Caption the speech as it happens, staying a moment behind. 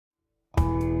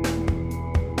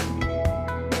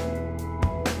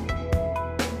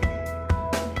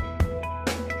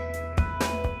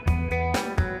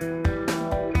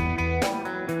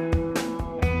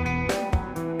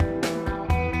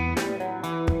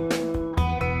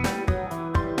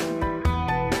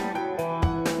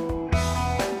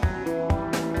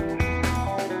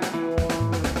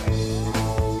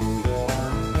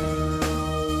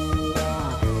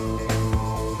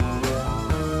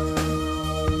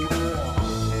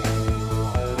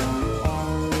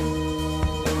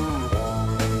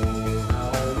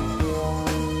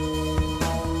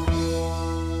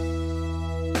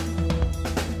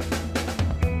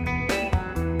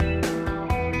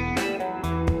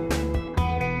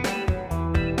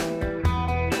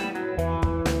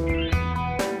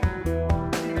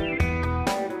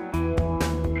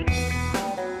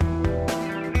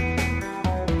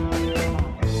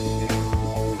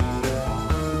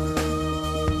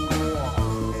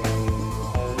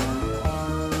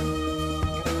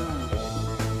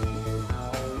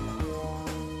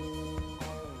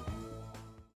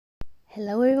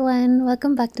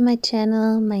welcome back to my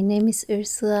channel. My name is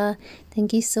Ursula.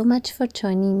 Thank you so much for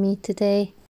joining me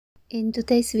today. In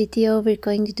today's video, we're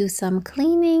going to do some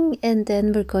cleaning and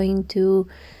then we're going to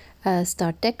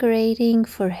start decorating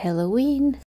for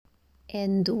Halloween.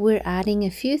 And we're adding a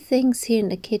few things here in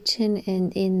the kitchen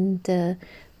and in the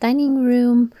dining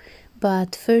room.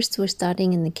 But first we're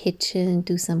starting in the kitchen,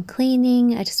 do some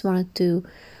cleaning. I just wanted to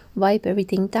wipe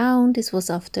everything down. This was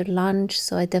after lunch,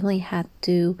 so I definitely had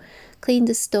to clean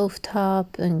the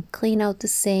stovetop and clean out the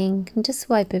sink and just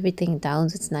wipe everything down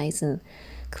so it's nice and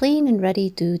clean and ready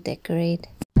to decorate.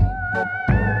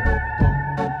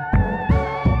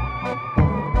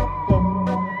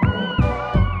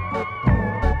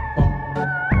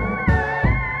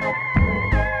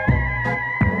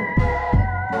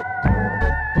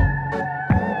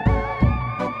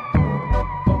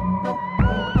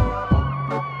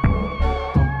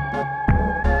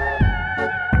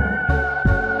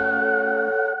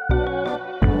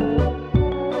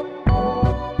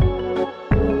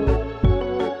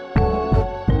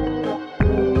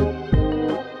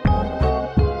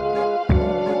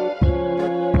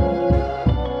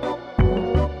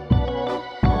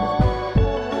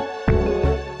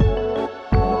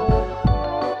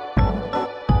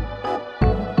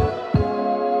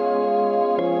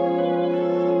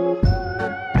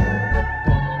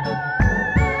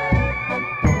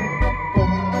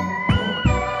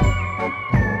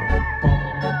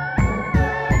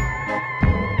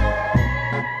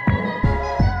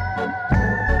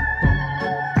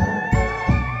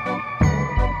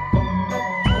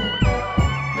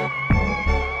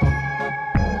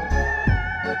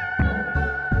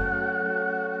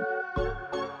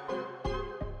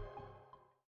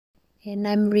 And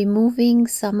I'm removing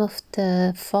some of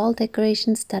the fall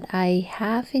decorations that I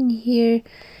have in here.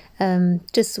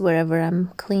 Just wherever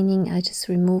I'm cleaning, I just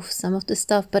remove some of the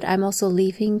stuff, but I'm also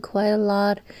leaving quite a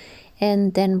lot.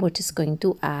 And then we're just going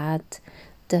to add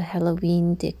the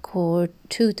Halloween decor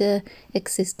to the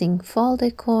existing fall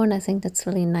decor, and I think that's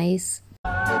really nice.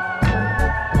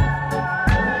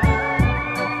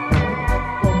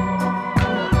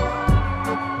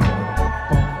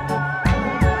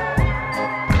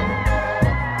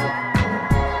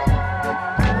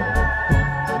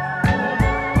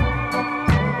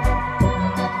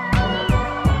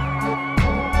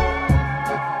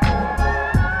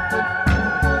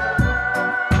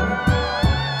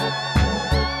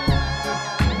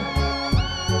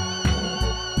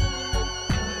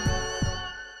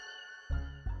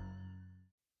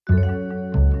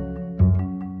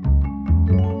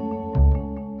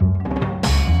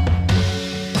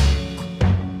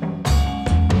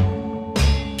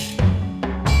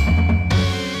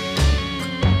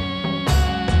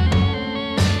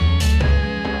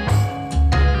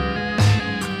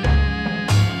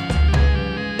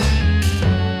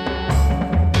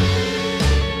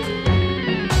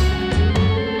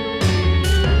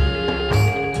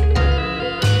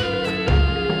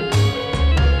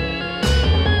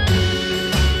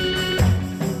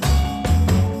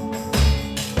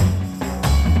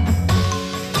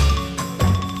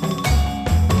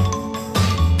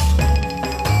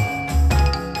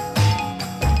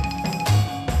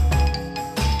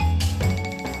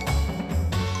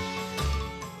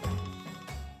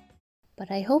 But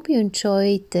I hope you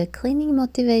enjoyed the cleaning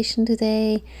motivation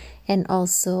today and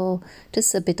also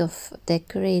just a bit of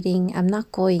decorating. I'm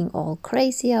not going all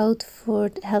crazy out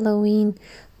for Halloween,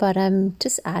 but I'm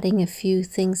just adding a few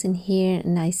things in here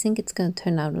and I think it's going to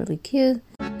turn out really cute.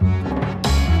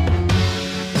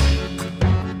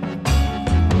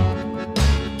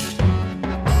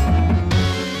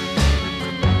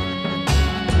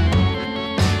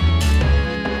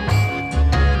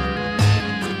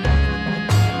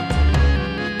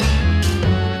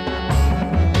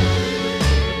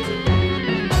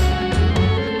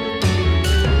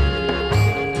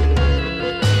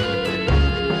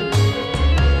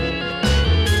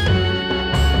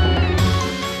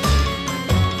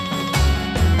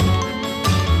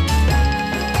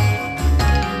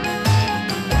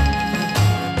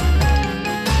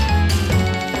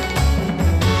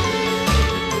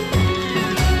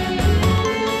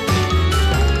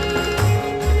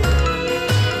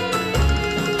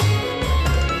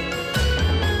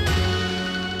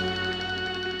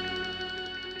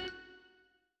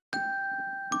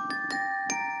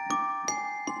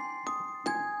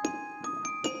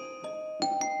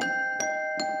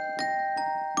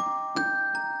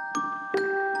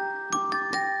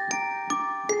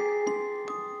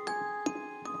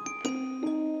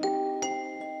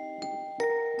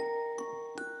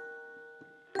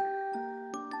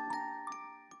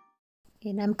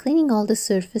 And I'm cleaning all the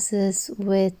surfaces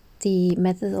with the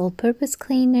method all-purpose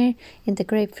cleaner in the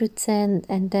grapefruit scent,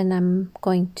 and then I'm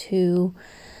going to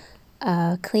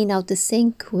clean out the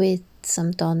sink with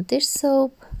some Dawn dish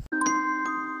soap.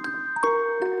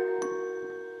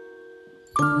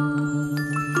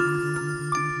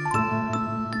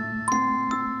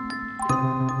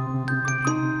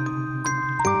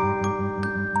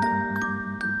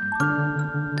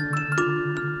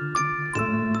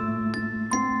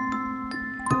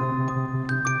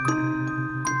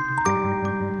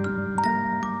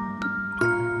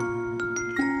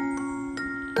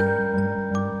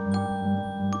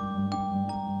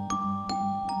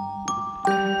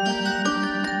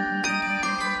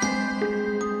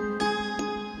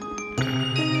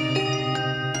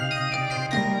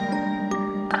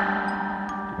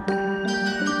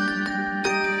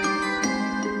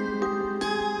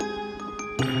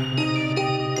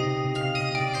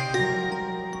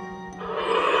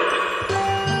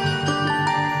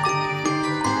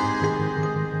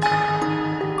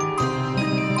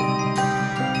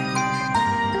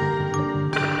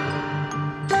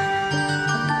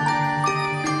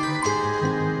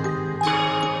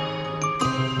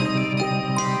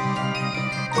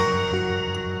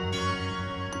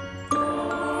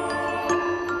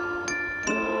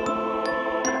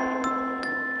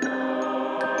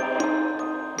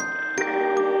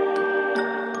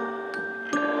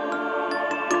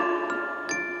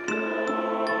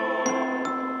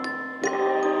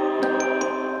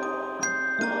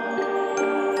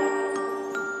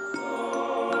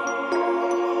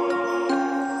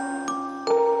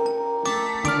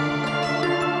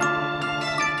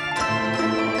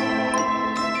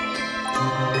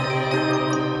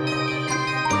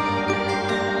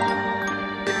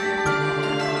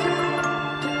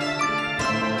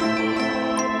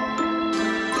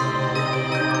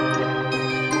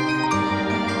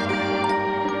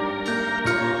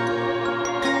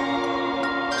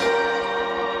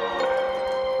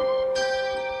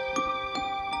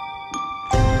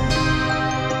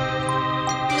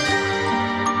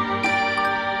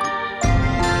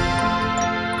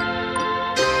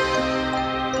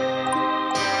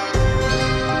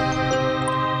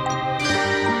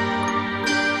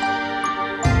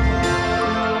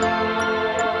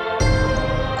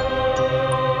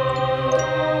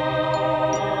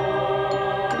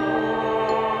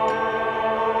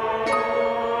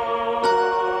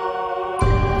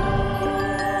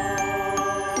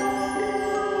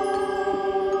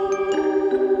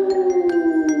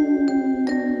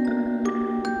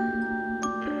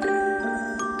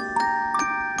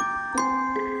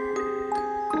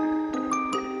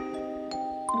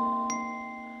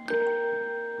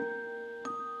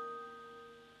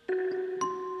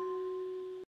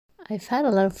 I've had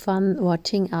a lot of fun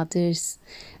watching others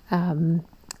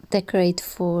decorate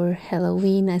for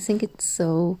Halloween. I think it's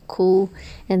so cool,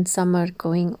 and some are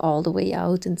going all the way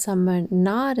out and some are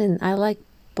not, and I like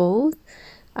both.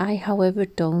 I, however,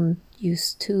 don't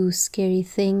use too scary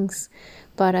things,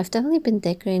 but I've definitely been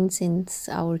decorating since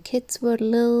our kids were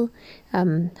little.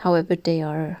 However, they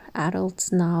are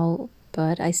adults now,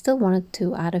 but I still wanted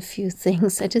to add a few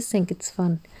things. I just think it's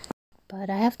fun. But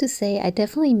I have to say, I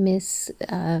definitely miss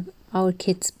our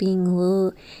kids being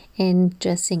little and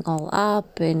dressing all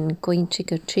up and going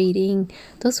trick-or-treating.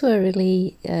 Those were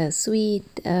really sweet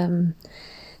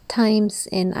times,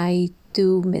 and I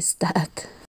do miss that.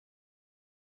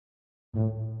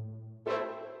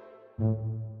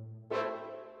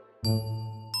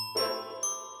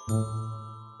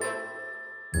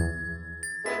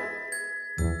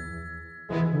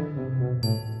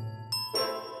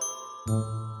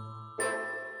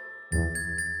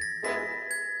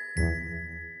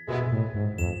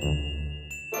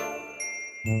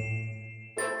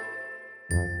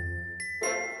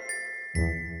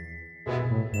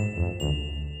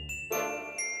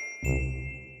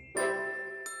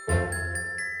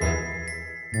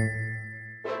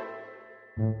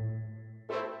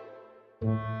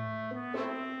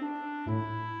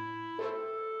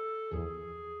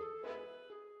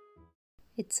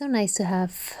 It's so nice to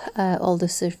have all the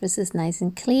surfaces nice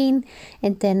and clean,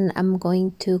 and then I'm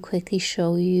going to quickly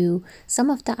show you some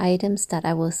of the items that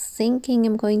I was thinking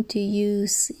I'm going to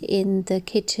use in the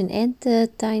kitchen and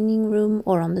the dining room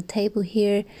or on the table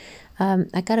here.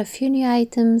 I got a few new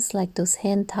items like those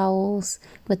hand towels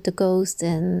with the ghost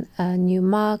and a new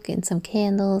mug and some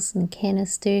candles and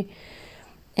canister.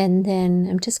 And then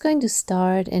I'm just going to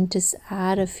start and just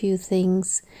add a few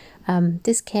things.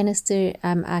 This canister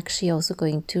I'm actually also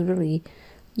going to really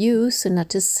use, so not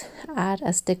just add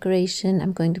as decoration.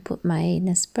 I'm going to put my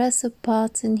Nespresso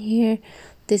pots in here.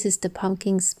 This is the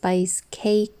pumpkin spice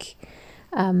cake.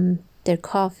 their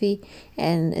coffee,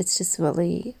 and it's just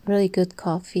really good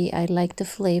coffee. I like the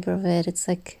flavor of it.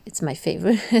 It's my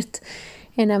favorite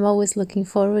and I'm always looking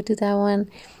forward to that one.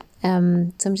 So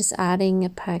I'm just adding a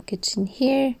package in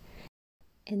here,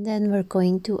 and then we're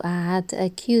going to add a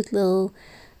cute little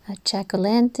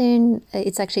jack-o'-lantern.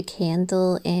 It's actually a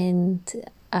candle, and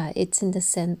it's in the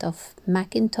scent of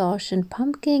Macintosh and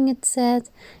pumpkin, it said.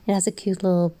 It has a cute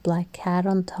little black cat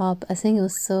on top. I think it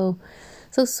was so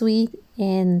sweet,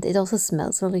 and it also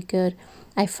smells really good.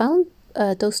 I found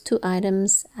those two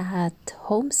items at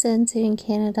HomeSense here in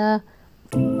Canada.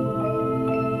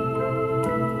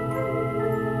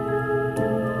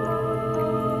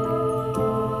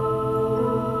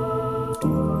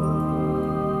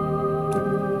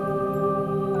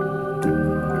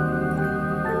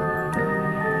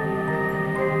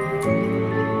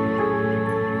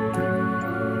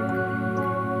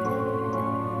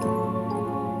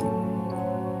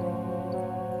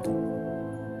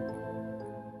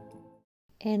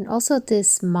 And also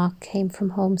this mug came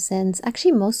from HomeSense.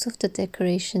 Actually, most of the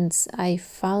decorations I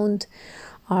found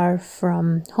are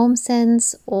from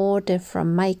HomeSense, or they're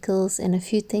from Michael's, and a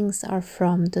few things are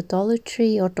from the Dollar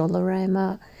Tree or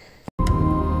Dollarama.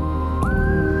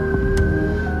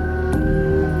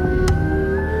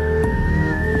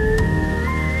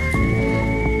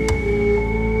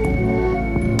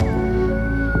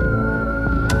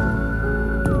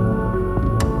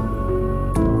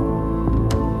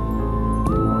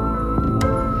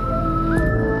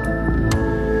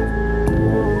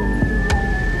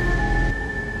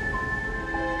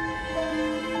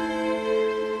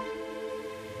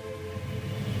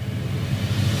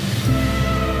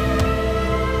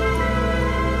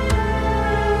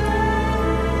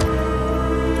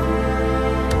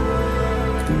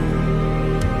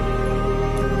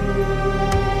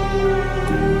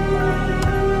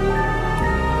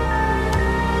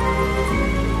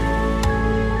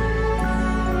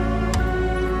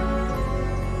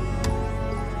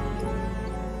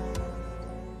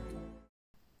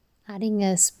 Adding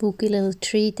a spooky little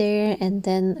tree there, and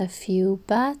then a few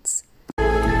bats.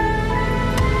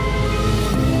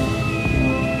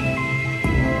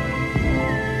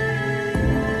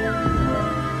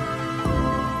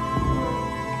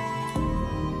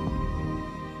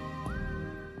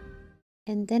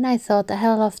 And then I thought I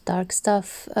had a lot of dark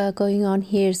stuff going on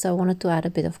here, so I wanted to add a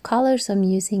bit of color. So I'm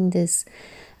using this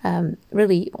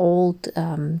really old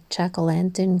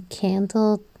jack-o'-lantern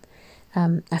candle.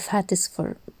 I've had this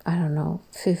for, I don't know,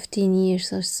 15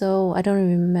 years or so. I don't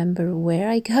remember where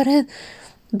I got it,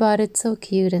 but it's so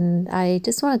cute, and I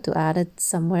just wanted to add it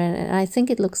somewhere, and I think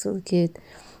it looks really cute.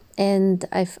 And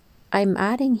I'm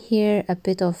adding here a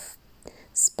bit of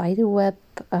spider web.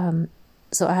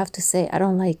 So I have to say, I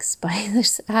don't like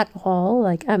spiders at all.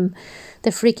 Like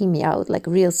they're freaking me out, like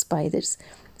real spiders.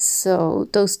 So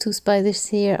those two spiders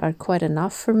here are quite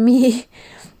enough for me.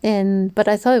 But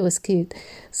I thought it was cute.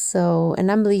 So, and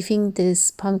I'm leaving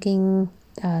this pumpkin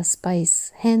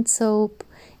spice hand soap,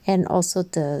 and also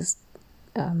the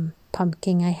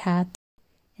pumpkin I had.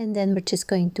 And then we're just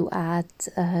going to add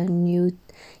a new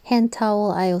hand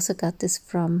towel. I also got this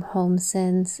from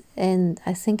HomeSense, and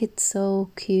I think it's so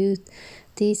cute.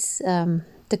 These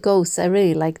the ghosts, I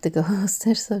really like the ghosts.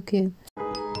 They're so cute.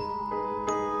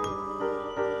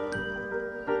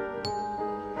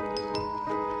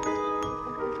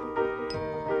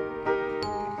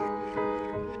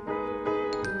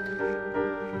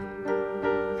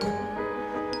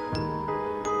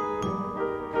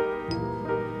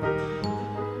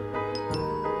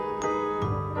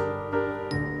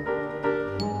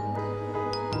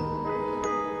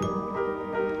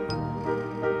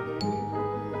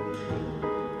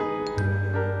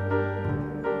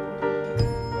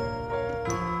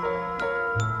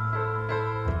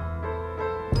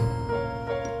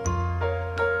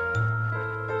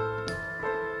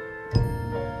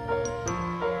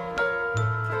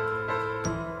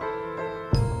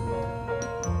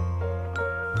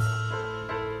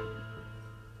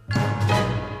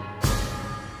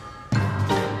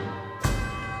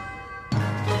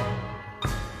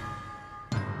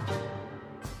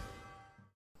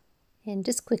 And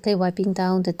just quickly wiping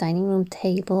down the dining room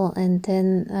table, and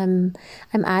then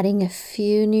I'm adding a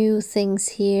few new things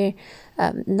here.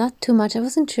 Not too much. I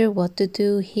wasn't sure what to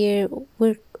do here.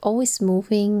 We're always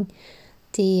moving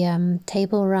the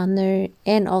table runner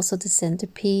and also the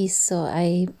centerpiece, so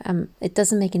it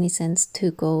doesn't make any sense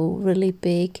to go really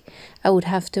big. I would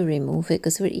have to remove it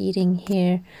because we're eating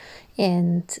here,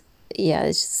 and yeah,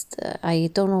 it's just I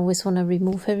don't always want to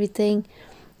remove everything.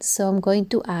 So I'm going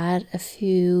to add a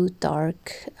few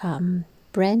dark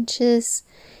branches,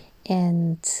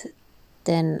 and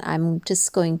then I'm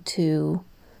just going to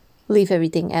leave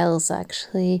everything else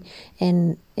actually.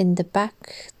 And in the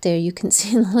back there, you can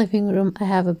see in the living room, I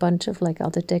have a bunch of like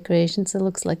other decorations. It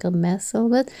looks like a mess a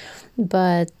little bit,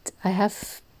 but I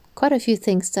have quite a few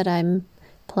things that I'm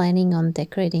planning on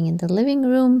decorating in the living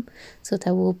room, so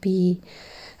that will be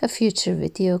a future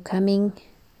video coming.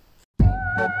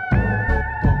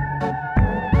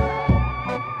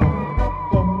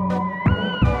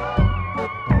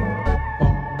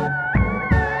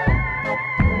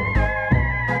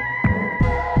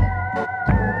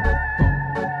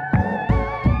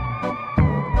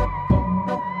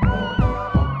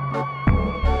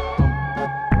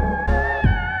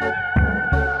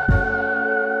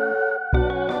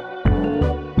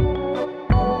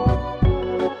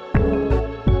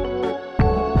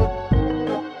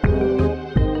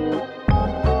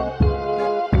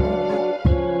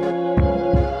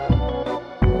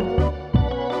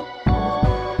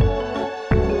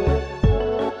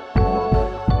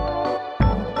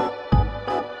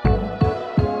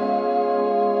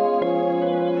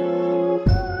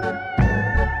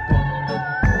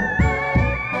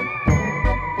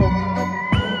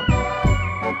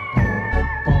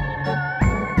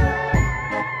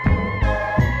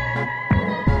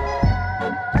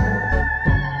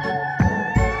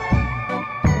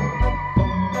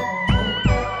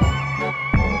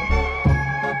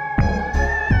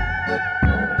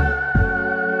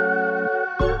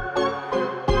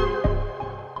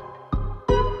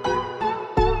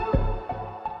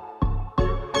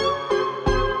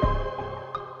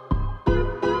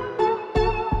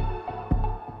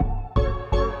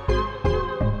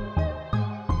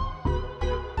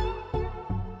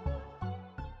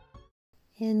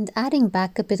 And adding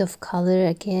back a bit of color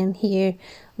again here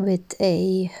with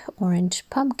a orange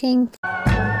pumpkin.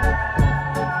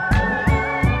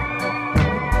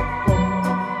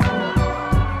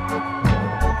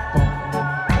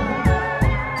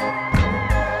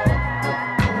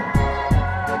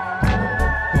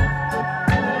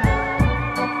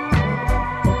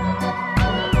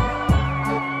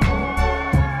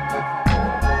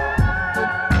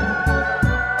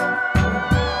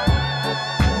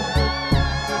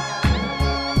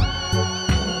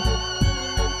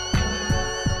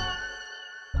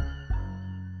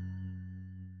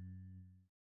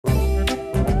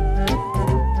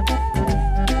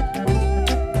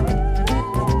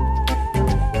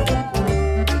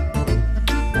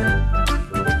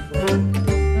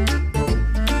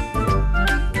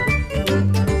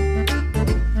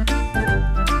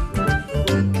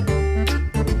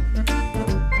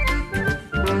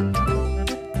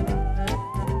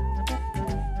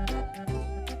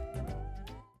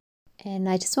 And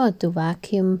I just wanted to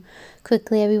vacuum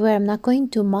quickly everywhere. I'm not going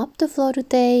to mop the floor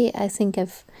today. I think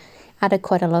I've added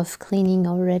quite a lot of cleaning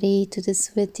already to this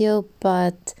video,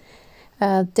 but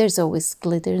there's always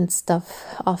glitter and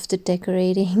stuff after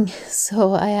decorating.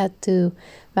 So I had to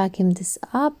vacuum this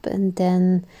up, and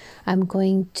then I'm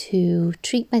going to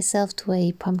treat myself to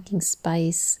a pumpkin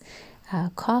spice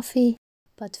coffee.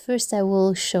 But first I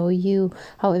will show you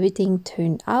how everything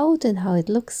turned out and how it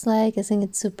looks like. I think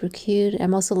it's super cute.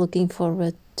 I'm also looking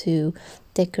forward to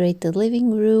decorate the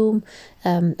living room.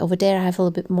 Over there I have a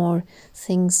little bit more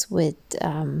things with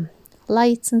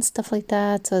lights and stuff like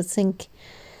that. So I think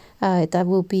that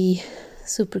will be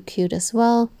super cute as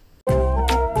well.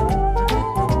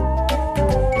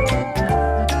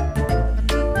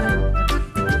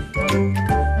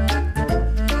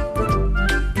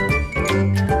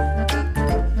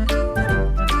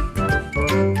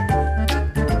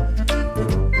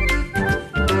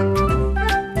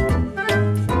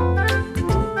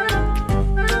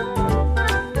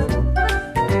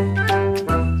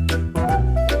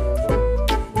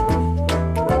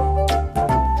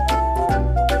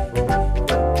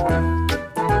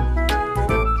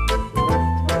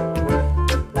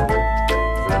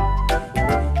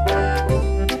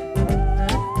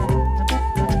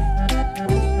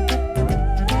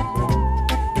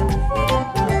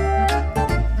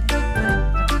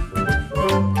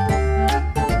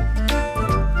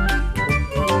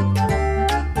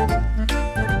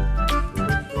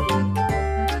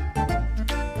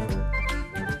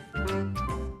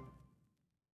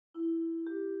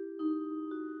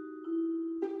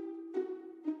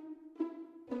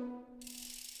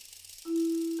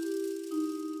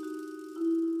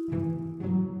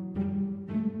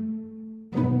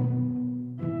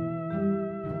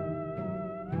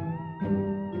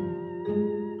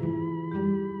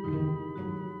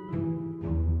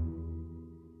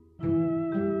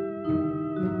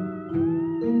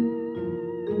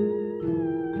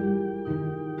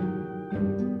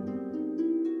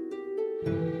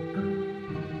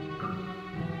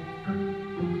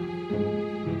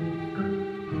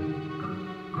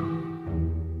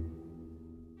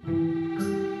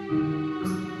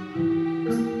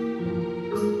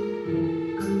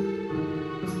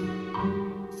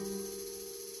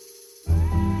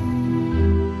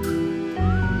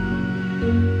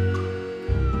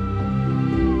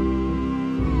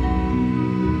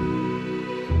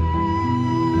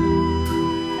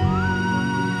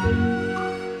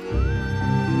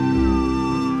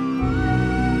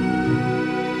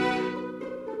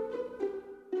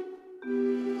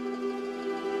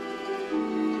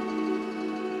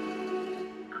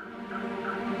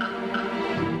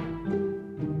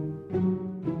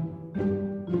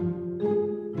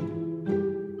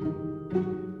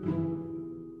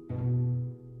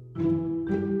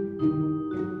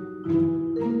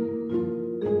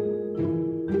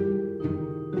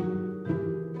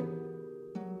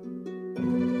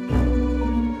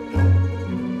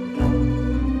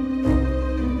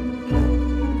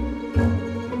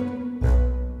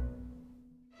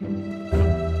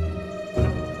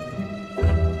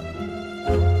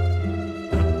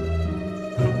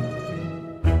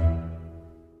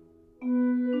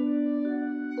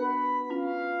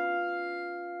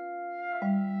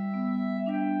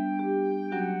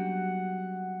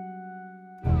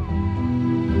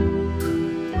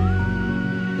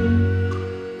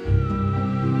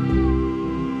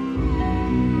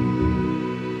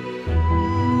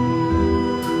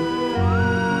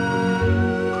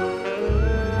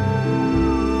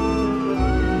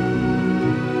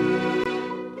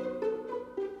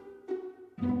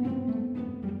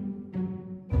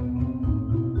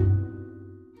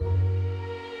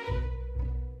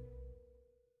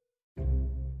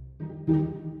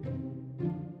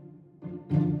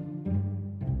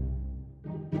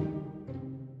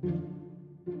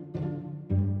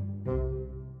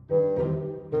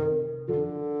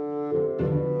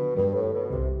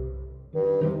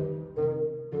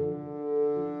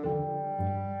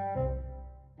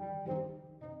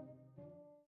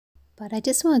 But I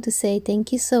just want to say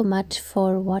thank you so much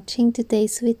for watching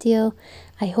today's video.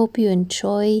 I hope you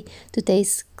enjoy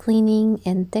today's cleaning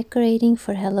and decorating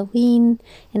for Halloween,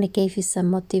 and it gave you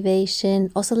some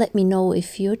motivation. Also, let me know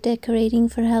if you're decorating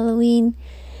for Halloween.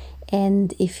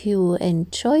 And if you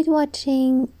enjoyed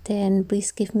watching, then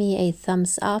please give me a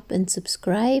thumbs up and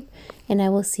subscribe, and I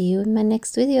will see you in my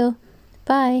next video.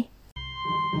 Bye!